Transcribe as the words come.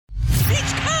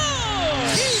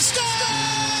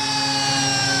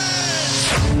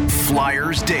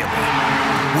Flyers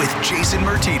Daily with Jason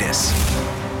Martinez.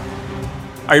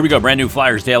 All right, here we go. Brand new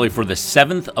Flyers Daily for the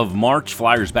 7th of March.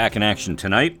 Flyers back in action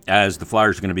tonight as the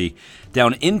Flyers are going to be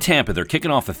down in Tampa. They're kicking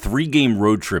off a 3-game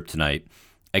road trip tonight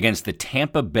against the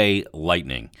Tampa Bay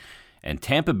Lightning. And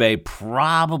Tampa Bay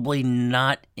probably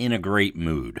not in a great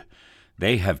mood.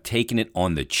 They have taken it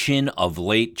on the chin of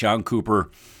late. Jon Cooper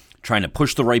trying to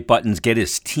push the right buttons, get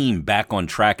his team back on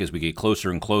track as we get closer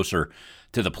and closer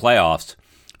to the playoffs.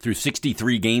 Through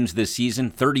 63 games this season,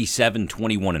 37,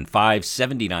 21-5,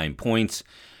 79 points,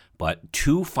 but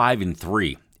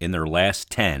 2-5-3 in their last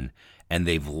 10, and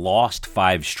they've lost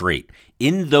 5 straight.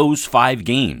 In those 5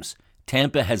 games,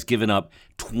 Tampa has given up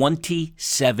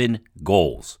 27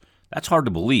 goals. That's hard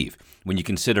to believe when you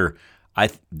consider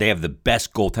they have the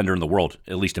best goaltender in the world,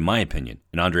 at least in my opinion,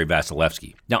 in Andrei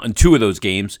Vasilevskiy. Now, in 2 of those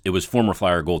games, it was former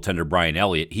Flyer goaltender Brian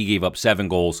Elliott. He gave up 7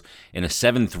 goals in a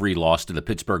 7-3 loss to the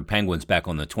Pittsburgh Penguins back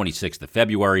on the 26th of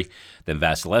February. Then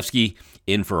Vasilevskiy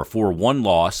in for a 4-1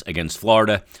 loss against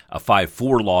Florida, a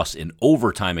 5-4 loss in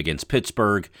overtime against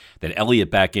Pittsburgh. Then Elliott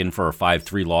back in for a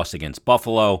 5-3 loss against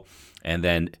Buffalo. And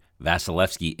then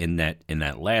Vasilevskiy in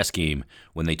that last game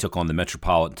when they took on the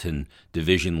Metropolitan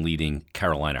Division leading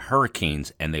Carolina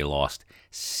Hurricanes, and they lost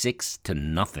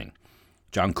 6-0.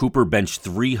 Jon Cooper benched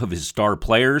 3 of his star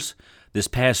players this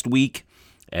past week,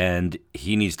 and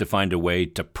he needs to find a way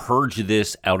to purge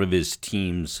this out of his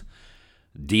team's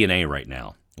DNA right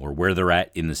now, or where they're at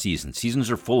in the season.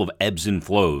 Seasons are full of ebbs and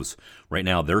flows. Right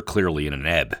now, they're clearly in an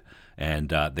ebb. And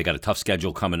they got a tough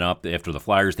schedule coming up. After the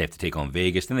Flyers, they have to take on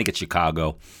Vegas. Then they get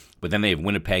Chicago. But then they have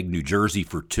Winnipeg, New Jersey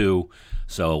for 2.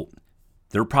 So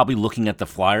they're probably looking at the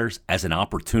Flyers as an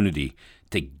opportunity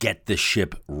to get the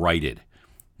ship righted.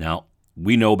 Now,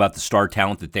 we know about the star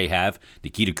talent that they have.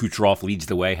 Nikita Kucherov leads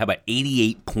the way. How about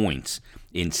 88 points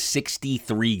in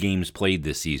 63 games played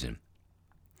this season?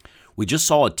 We just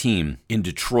saw a team in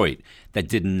Detroit that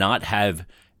did not have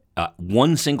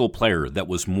one single player that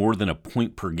was more than a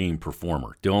point-per-game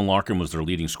performer. Dylan Larkin was their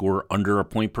leading scorer, under a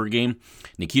point per game.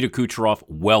 Nikita Kucherov,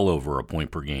 well over a point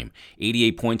per game.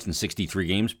 88 points in 63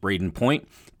 games. Braden Point,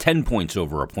 10 points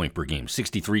over a point per game.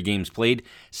 63 games played,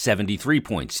 73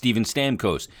 points. Steven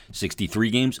Stamkos,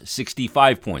 63 games,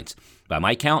 65 points. By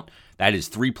my count, that is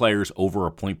 3 players over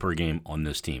a point per game on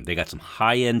this team. They got some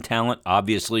high-end talent,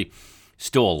 obviously.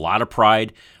 Still a lot of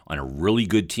pride on a really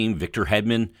good team. Victor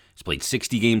Hedman has played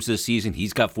 60 games this season.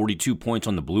 He's got 42 points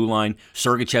on the blue line.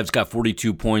 Sergachev's got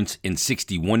 42 points in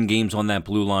 61 games on that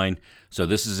blue line. So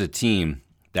this is a team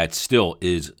that still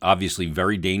is obviously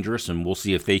very dangerous, and we'll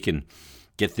see if they can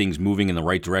get things moving in the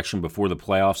right direction before the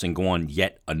playoffs and go on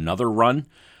yet another run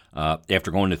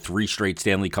after going to 3 straight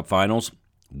Stanley Cup finals,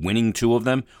 winning 2 of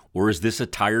them. Or is this a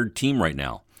tired team right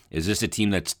now? Is this a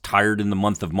team that's tired in the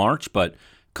month of March, but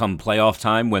come playoff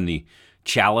time when the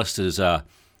chalice is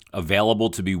available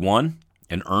to be won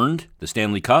and earned, the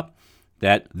Stanley Cup,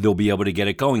 that they'll be able to get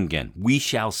it going again? We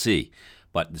shall see.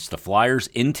 But it's the Flyers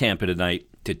in Tampa tonight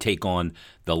to take on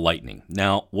the Lightning.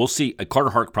 Now, we'll see. Carter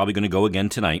Hart probably going to go again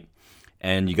tonight.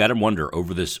 And you got to wonder,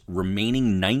 over this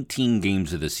remaining 19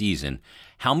 games of the season,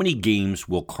 how many games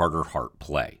will Carter Hart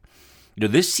play? You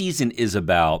know, this season is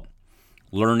about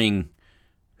learning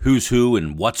who's who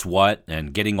and what's what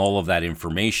and getting all of that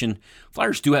information.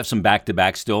 Flyers do have some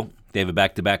back-to-back still. They have a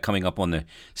back-to-back coming up on the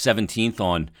 17th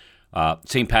on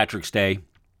St. Patrick's Day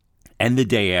and the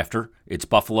day after. It's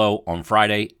Buffalo on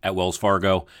Friday at Wells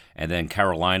Fargo and then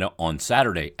Carolina on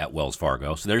Saturday at Wells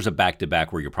Fargo. So there's a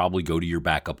back-to-back where you probably go to your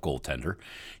backup goaltender.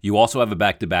 You also have a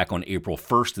back-to-back on April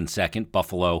 1st and 2nd,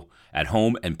 Buffalo at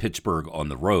home and Pittsburgh on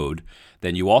the road.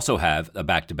 Then you also have a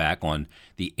back-to-back on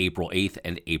the April 8th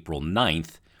and April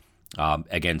 9th.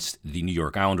 Against the New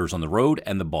York Islanders on the road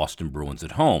and the Boston Bruins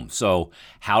at home. So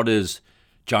how does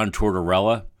John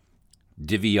Tortorella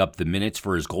divvy up the minutes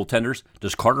for his goaltenders?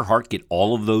 Does Carter Hart get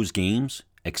all of those games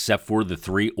except for the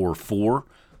 3 or 4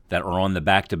 that are on the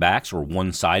back-to-backs or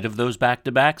one side of those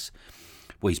back-to-backs?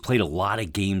 Well, he's played a lot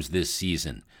of games this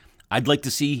season. I'd like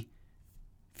to see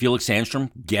Felix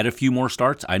Sandstrom get a few more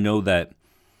starts. I know that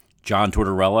John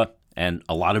Tortorella and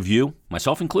a lot of you,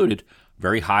 myself included,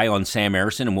 very high on Sam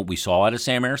Ersson and what we saw out of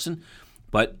Sam Ersson.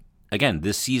 But again,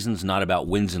 this season's not about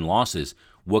wins and losses.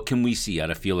 What can we see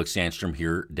out of Felix Sandstrom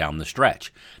here down the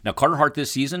stretch? Now, Carter Hart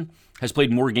this season has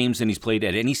played more games than he's played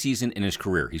at any season in his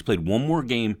career. He's played one more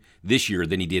game this year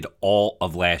than he did all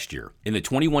of last year. In the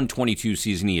 21-22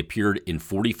 season, he appeared in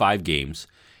 45 games.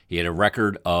 He had a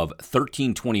record of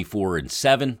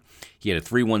 13-24-7. He had a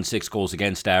 3.16 goals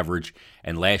against average,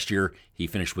 and last year he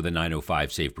finished with a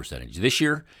 .905 save percentage. This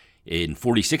year, In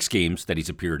 46 games that he's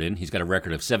appeared in, he's got a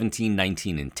record of 17,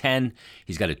 19, and 10.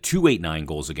 He's got a .289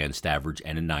 goals against average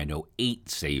and a .908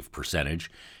 save percentage.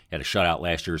 He had a shutout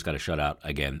last year. He's got a shutout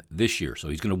again this year. So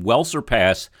he's going to well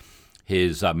surpass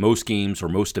his most games or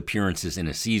most appearances in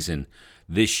a season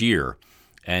this year,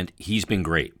 and he's been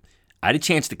great. I had a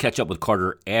chance to catch up with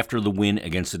Carter after the win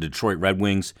against the Detroit Red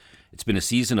Wings. It's been a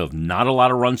season of not a lot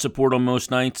of run support on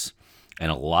most nights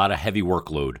and a lot of heavy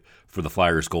workload for the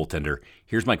Flyers goaltender.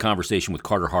 Here's my conversation with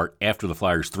Carter Hart after the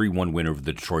Flyers 3-1 win over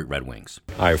the Detroit Red Wings.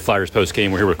 All right, Flyers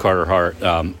post-game. We're here with Carter Hart.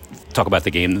 Talk about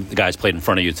the game. The guys played in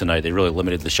front of you tonight. They really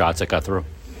limited the shots that got through.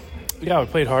 Yeah, we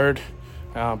played hard,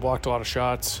 blocked a lot of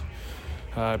shots.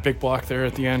 Big block there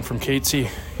at the end from Catesy.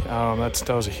 That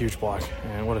was a huge block,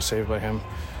 and what a save by him.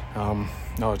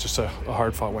 It's just a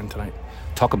hard-fought win tonight.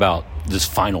 Talk about this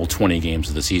final 20 games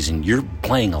of the season. You're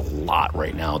playing a lot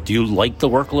right now. Do you like the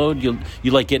workload?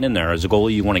 You like getting in there as a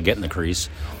goalie? You want to get in the crease.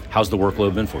 How's the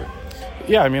workload been for you?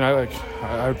 Yeah,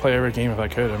 I would play every game if I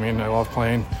could. I love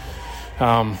playing.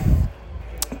 Kind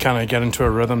of get into a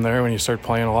rhythm there when you start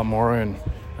playing a lot more. And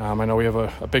I know we have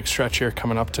a big stretch here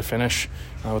coming up to finish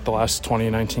with the last 20,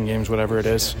 19 games, whatever it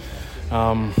is.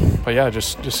 But yeah,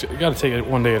 just you got to take it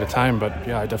one day at a time. But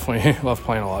yeah, I definitely love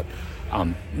playing a lot.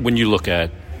 When you look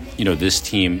at, this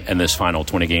team and this final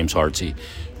 20 games, Hartsey,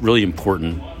 really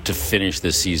important to finish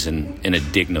this season in a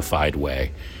dignified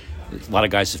way. A lot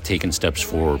of guys have taken steps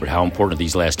forward, but how important are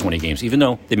these last 20 games, even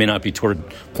though they may not be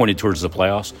pointed towards the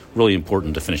playoffs, really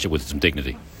important to finish it with some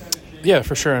dignity. Yeah,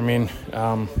 for sure.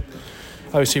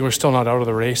 Obviously we're still not out of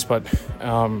the race, but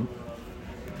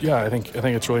I think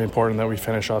it's really important that we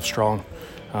finish off strong.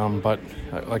 But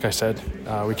like I said,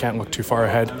 we can't look too far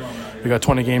ahead. We got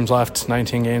 20 games left,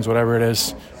 19 games, whatever it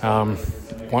is.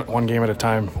 One game at a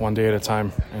time, one day at a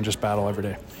time, and just battle every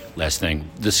day. Last thing,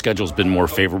 the schedule's been more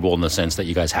favorable in the sense that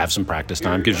you guys have some practice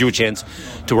time. Gives you a chance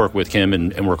to work with Kim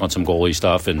and work on some goalie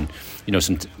stuff and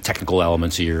some technical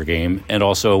elements of your game, and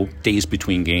also days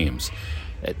between games.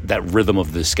 That rhythm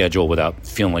of the schedule without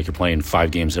feeling like you're playing 5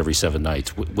 games every 7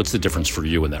 nights. What's the difference for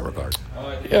you in that regard?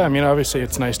 Yeah, obviously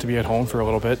it's nice to be at home for a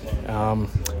little bit.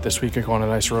 This week I go on a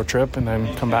nice road trip and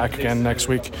then come back again next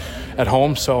week at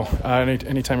home. So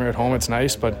anytime you're at home, it's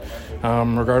nice. But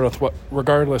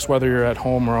regardless whether you're at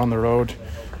home or on the road,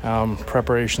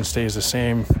 preparation stays the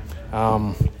same.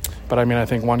 But I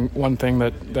think one thing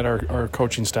that our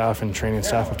coaching staff and training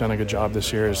staff have done a good job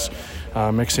this year is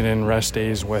mixing in rest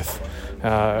days with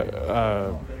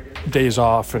days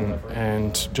off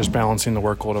and just balancing the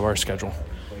workload of our schedule.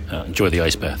 Enjoy the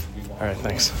ice bath. All right,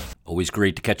 thanks. Always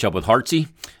great to catch up with Hartsey,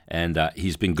 and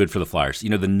he's been good for the Flyers.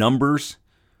 The numbers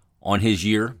on his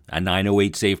year, a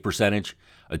 .908 save percentage,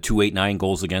 a .289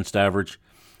 goals against average,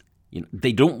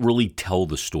 they don't really tell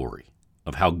the story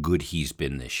of how good he's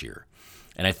been this year.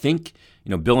 And I think,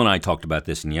 Bill and I talked about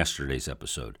this in yesterday's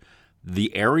episode.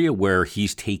 The area where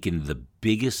he's taken the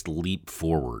biggest leap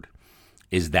forward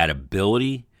is that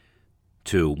ability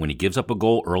to, when he gives up a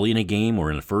goal early in a game or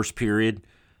in the first period,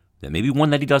 that maybe one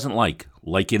that he doesn't like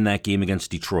in that game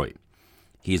against Detroit,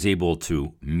 he is able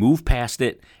to move past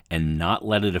it and not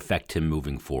let it affect him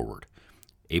moving forward.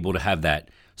 Able to have that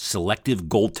selective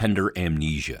goaltender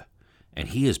amnesia. And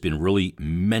he has been really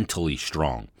mentally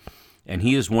strong. And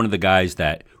he is one of the guys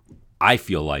that I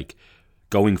feel like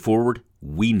going forward,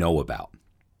 we know about.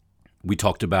 We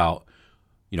talked about,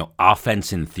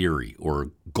 offense in theory or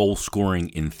goal scoring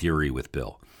in theory with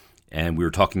Bill. And we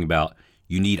were talking about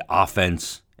you need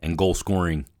offense and goal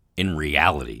scoring in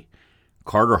reality.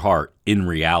 Carter Hart in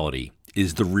reality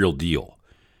is the real deal.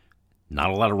 Not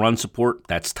a lot of run support.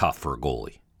 That's tough for a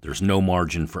goalie. There's no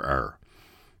margin for error.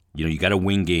 You got to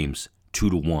win games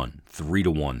 2-1,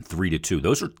 3-1, 3-2.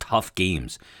 Those are tough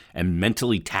games and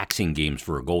mentally taxing games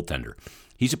for a goaltender.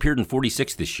 He's appeared in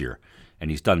 46 this year,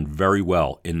 and he's done very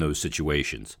well in those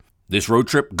situations. This road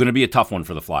trip, going to be a tough one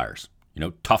for the Flyers.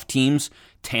 Tough teams.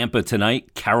 Tampa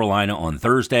tonight, Carolina on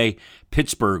Thursday,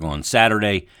 Pittsburgh on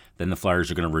Saturday. Then the Flyers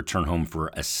are going to return home for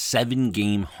a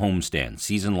 7-game homestand,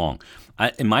 season long.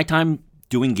 In my time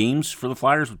doing games for the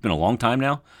Flyers, it's been a long time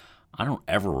now, I don't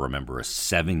ever remember a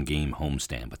 7-game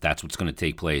homestand, but that's what's going to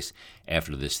take place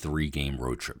after this 3-game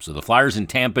road trip. So the Flyers in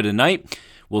Tampa tonight.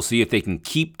 We'll see if they can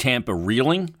keep Tampa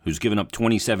reeling, who's given up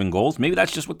 27 goals. Maybe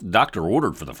that's just what the doctor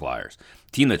ordered for the Flyers.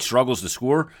 Team that struggles to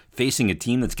score, facing a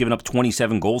team that's given up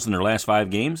 27 goals in their last 5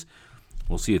 games.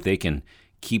 We'll see if they can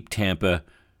keep Tampa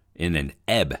in an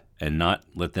ebb and not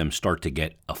let them start to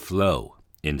get a flow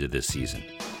into this season.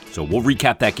 So we'll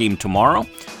recap that game tomorrow.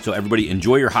 So everybody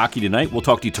enjoy your hockey tonight. We'll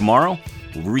talk to you tomorrow.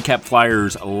 We'll recap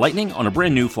Flyers Lightning on a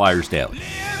brand new Flyers Daily.